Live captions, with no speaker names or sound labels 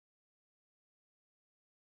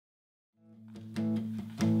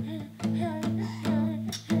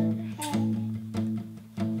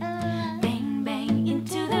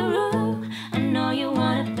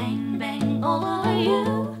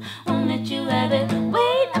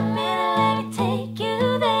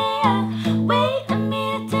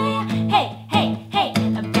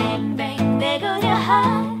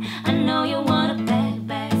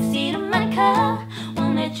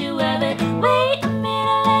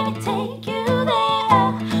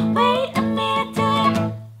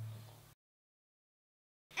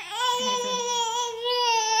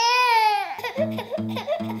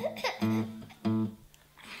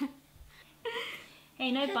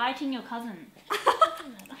your cousin.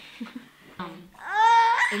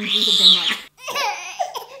 And both of them like.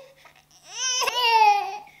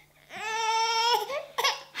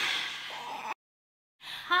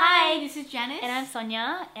 Hi, this is Janice. And I'm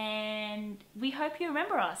Sonia, and we hope you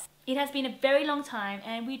remember us. It has been a very long time,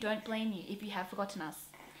 and we don't blame you if you have forgotten us.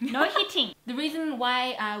 No hitting. The reason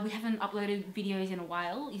why we haven't uploaded videos in a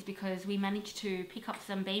while is because we managed to pick up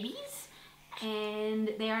some babies, and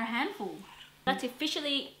they are a handful. I'd like to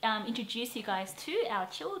officially introduce you guys to our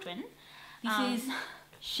children. This is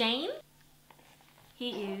Shane. He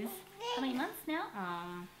is how many months now?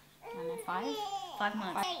 I don't know, 5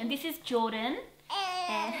 months. And this is Jordan.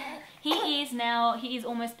 And he is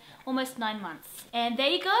almost 9 months. And there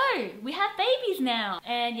you go, we have babies now.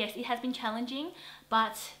 And yes, it has been challenging,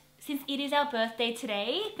 but since it is our birthday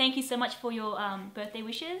today, thank you so much for your birthday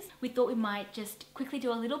wishes. We thought we might just quickly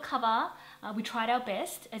do a little cover. We tried our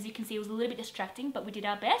best. As you can see, it was a little bit distracting, but we did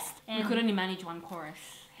our best. And we could only manage one chorus.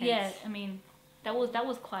 Hence. Yeah, I mean, that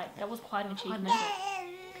was quite an achievement.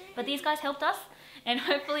 But these guys helped us, and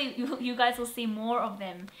hopefully you guys will see more of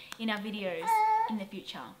them in our videos in the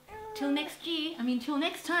future. Till next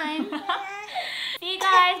time. See you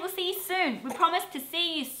guys, we'll see you soon. We promise to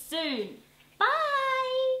see you soon.